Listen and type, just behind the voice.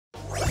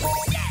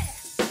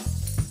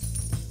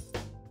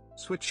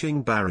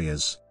Switching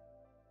barriers.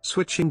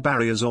 Switching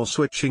barriers or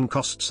switching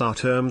costs are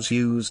terms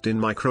used in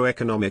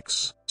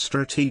microeconomics,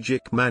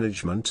 strategic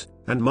management,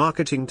 and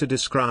marketing to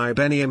describe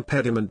any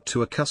impediment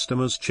to a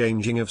customer's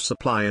changing of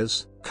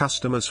suppliers,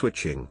 customer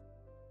switching.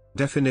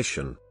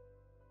 Definition.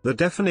 The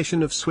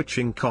definition of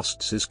switching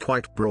costs is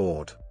quite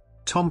broad.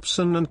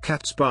 Thompson and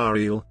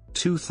Katzbaril,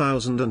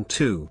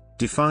 2002,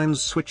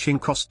 defines switching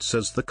costs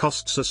as the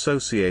costs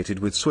associated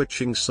with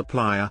switching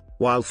supplier,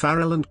 while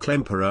Farrell and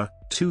Klemperer,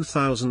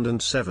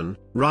 2007,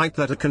 write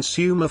that a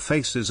consumer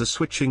faces a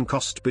switching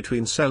cost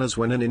between sellers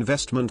when an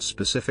investment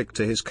specific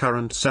to his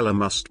current seller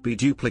must be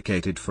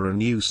duplicated for a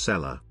new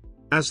seller.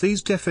 As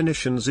these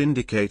definitions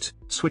indicate,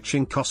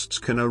 switching costs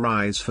can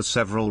arise for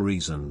several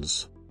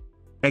reasons.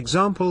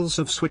 Examples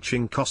of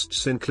switching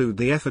costs include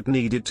the effort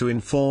needed to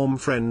inform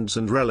friends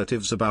and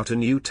relatives about a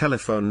new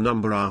telephone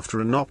number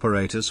after an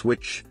operator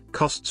switch,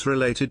 costs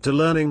related to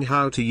learning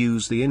how to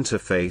use the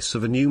interface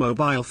of a new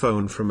mobile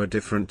phone from a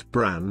different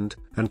brand,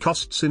 and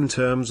costs in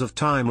terms of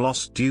time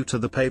lost due to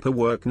the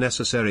paperwork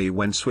necessary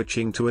when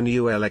switching to a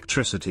new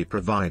electricity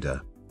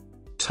provider.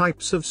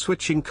 Types of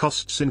switching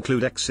costs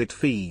include exit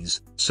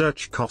fees,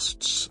 search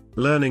costs,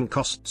 learning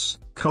costs,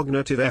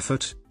 cognitive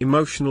effort,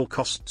 emotional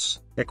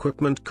costs,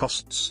 equipment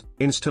costs,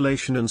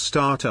 installation and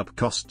startup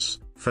costs,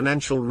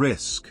 financial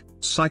risk,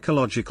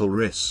 psychological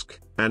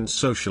risk, and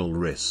social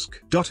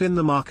risk. In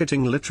the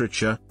marketing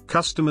literature,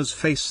 customers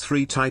face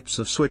three types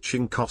of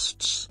switching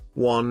costs.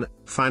 1.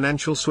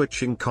 Financial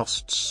switching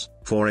costs,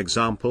 for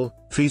example,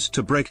 fees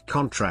to break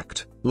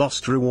contract,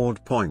 lost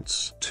reward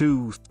points.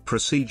 2.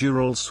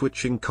 Procedural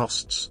switching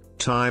costs,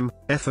 time,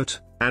 effort,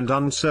 and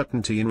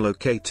uncertainty in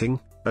locating,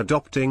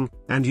 adopting,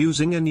 and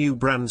using a new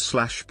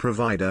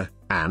brand/provider.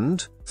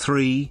 And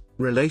 3.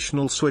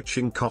 Relational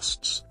switching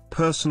costs,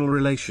 personal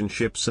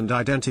relationships and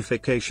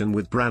identification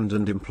with brand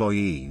and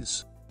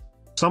employees.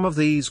 Some of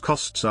these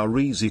costs are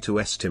easy to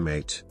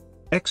estimate.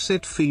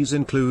 Exit fees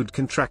include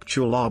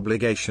contractual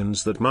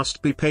obligations that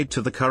must be paid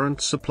to the current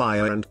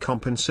supplier and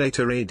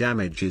compensatory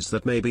damages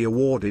that may be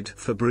awarded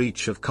for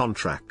breach of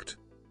contract.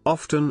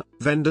 Often,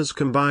 vendors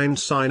combine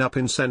sign-up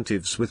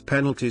incentives with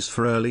penalties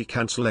for early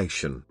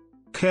cancellation.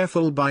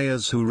 Careful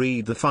buyers who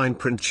read the fine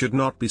print should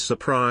not be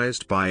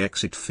surprised by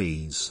exit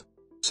fees.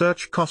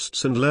 Search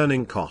costs and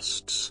learning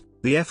costs,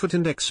 the effort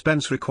and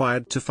expense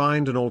required to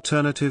find an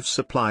alternative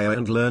supplier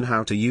and learn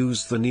how to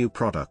use the new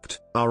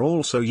product, are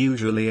also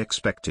usually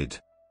expected.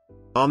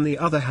 On the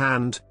other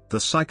hand, the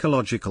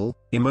psychological,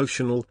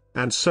 emotional,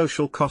 and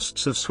social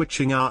costs of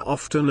switching are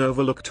often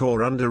overlooked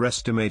or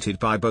underestimated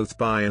by both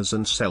buyers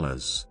and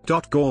sellers.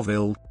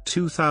 Gorville,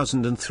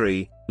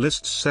 2003,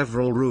 lists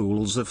several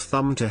rules of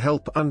thumb to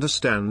help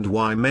understand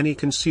why many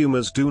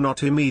consumers do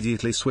not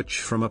immediately switch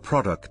from a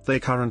product they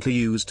currently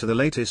use to the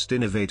latest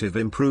innovative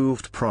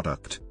improved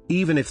product,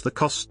 even if the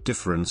cost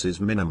difference is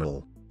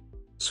minimal.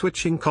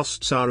 Switching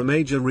costs are a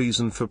major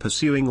reason for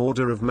pursuing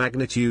order of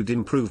magnitude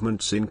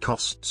improvements in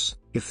costs,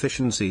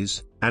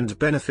 efficiencies, and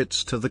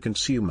benefits to the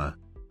consumer.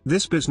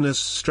 This business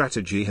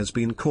strategy has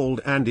been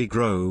called Andy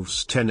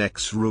Grove's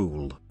 10x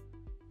rule.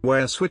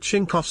 Where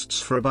switching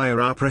costs for a buyer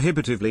are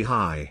prohibitively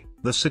high,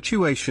 the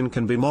situation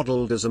can be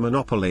modeled as a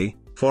monopoly,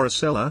 for a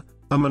seller,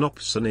 a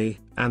monopsony,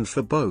 and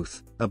for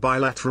both, a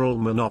bilateral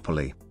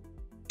monopoly.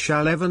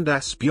 Shalev and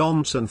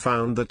Asbjornsen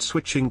found that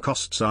switching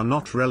costs are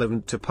not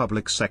relevant to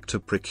public sector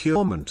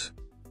procurement.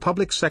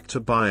 Public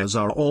sector buyers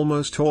are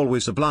almost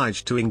always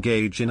obliged to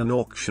engage in an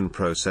auction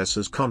process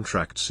as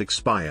contracts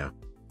expire.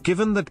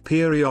 Given that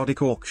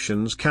periodic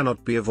auctions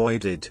cannot be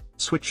avoided,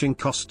 switching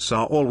costs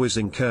are always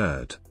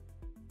incurred.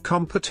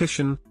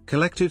 Competition,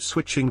 collective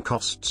switching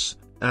costs,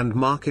 and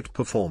market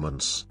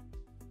performance.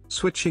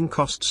 Switching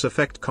costs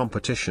affect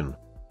competition.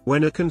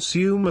 When a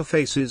consumer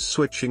faces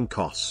switching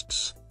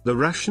costs, the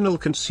rational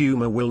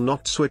consumer will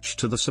not switch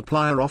to the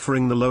supplier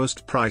offering the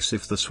lowest price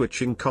if the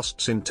switching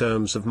costs in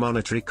terms of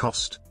monetary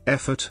cost,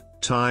 effort,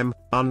 time,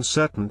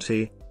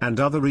 uncertainty, and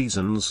other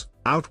reasons,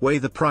 outweigh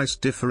the price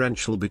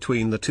differential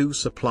between the two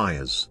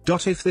suppliers.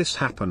 If this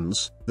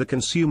happens, the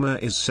consumer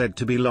is said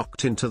to be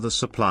locked into the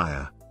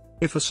supplier.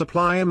 If a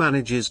supplier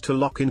manages to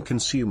lock in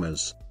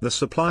consumers, the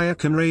supplier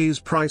can raise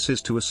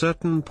prices to a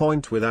certain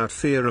point without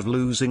fear of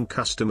losing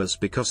customers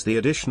because the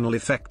additional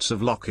effects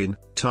of lock-in,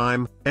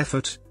 time,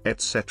 effort,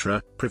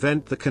 etc.,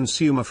 prevent the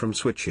consumer from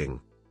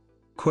switching.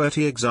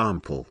 QWERTY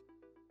example.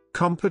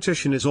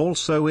 Competition is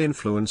also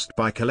influenced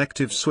by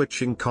collective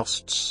switching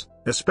costs,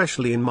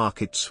 especially in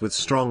markets with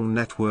strong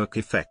network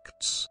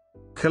effects.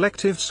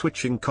 Collective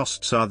switching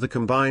costs are the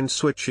combined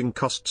switching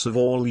costs of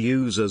all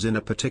users in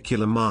a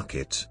particular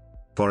market.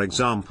 For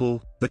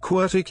example, the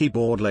QWERTY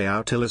keyboard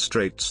layout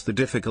illustrates the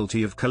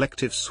difficulty of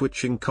collective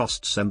switching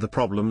costs and the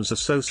problems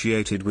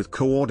associated with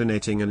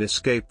coordinating an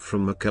escape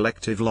from a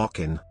collective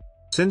lock-in.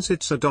 Since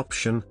its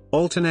adoption,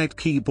 alternate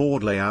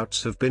keyboard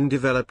layouts have been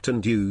developed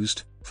and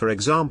used, for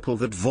example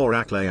the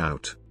Dvorak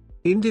layout.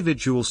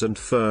 Individuals and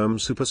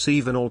firms who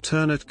perceive an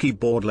alternate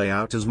keyboard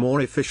layout as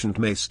more efficient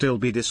may still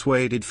be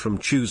dissuaded from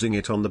choosing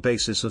it on the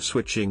basis of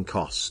switching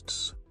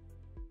costs.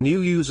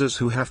 New users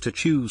who have to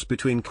choose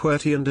between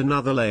QWERTY and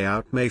another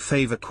layout may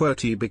favor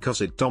QWERTY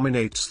because it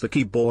dominates the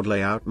keyboard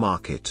layout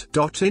market.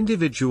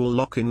 Individual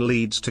lock-in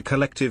leads to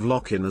collective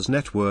lock-in as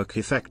network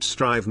effects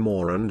drive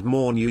more and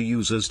more new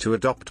users to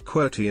adopt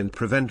QWERTY and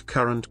prevent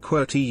current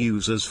QWERTY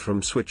users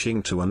from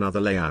switching to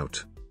another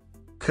layout.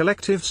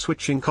 Collective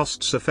switching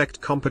costs affect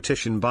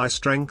competition by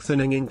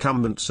strengthening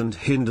incumbents and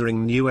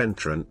hindering new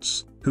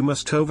entrants, who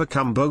must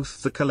overcome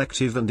both the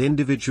collective and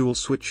individual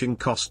switching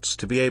costs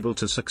to be able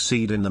to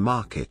succeed in the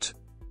market.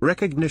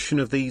 Recognition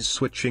of these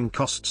switching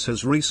costs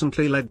has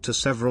recently led to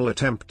several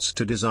attempts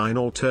to design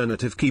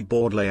alternative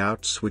keyboard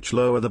layouts which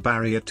lower the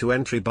barrier to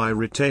entry by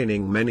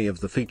retaining many of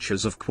the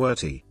features of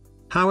QWERTY.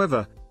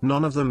 However,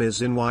 none of them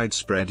is in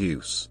widespread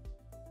use.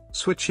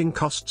 Switching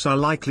costs are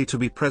likely to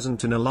be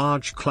present in a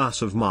large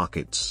class of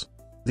markets.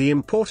 The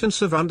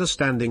importance of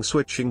understanding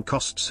switching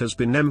costs has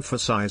been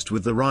emphasized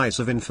with the rise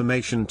of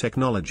information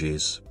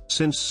technologies,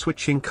 since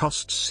switching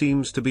costs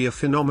seems to be a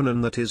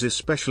phenomenon that is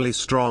especially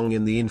strong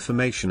in the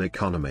information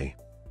economy.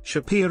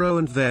 Shapiro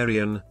and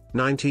Varian,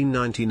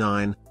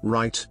 1999,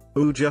 write,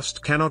 "You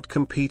just cannot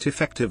compete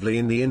effectively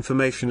in the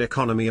information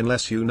economy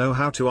unless you know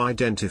how to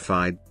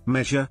identify,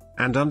 measure,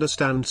 and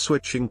understand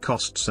switching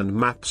costs and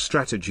map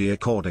strategy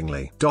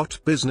accordingly."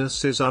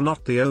 Businesses are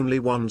not the only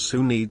ones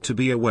who need to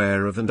be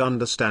aware of and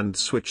understand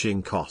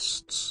switching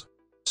costs.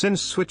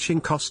 Since switching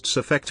costs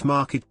affect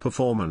market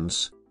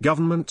performance,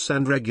 governments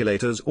and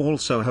regulators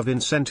also have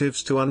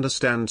incentives to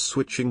understand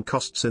switching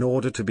costs in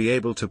order to be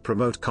able to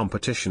promote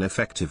competition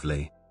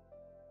effectively.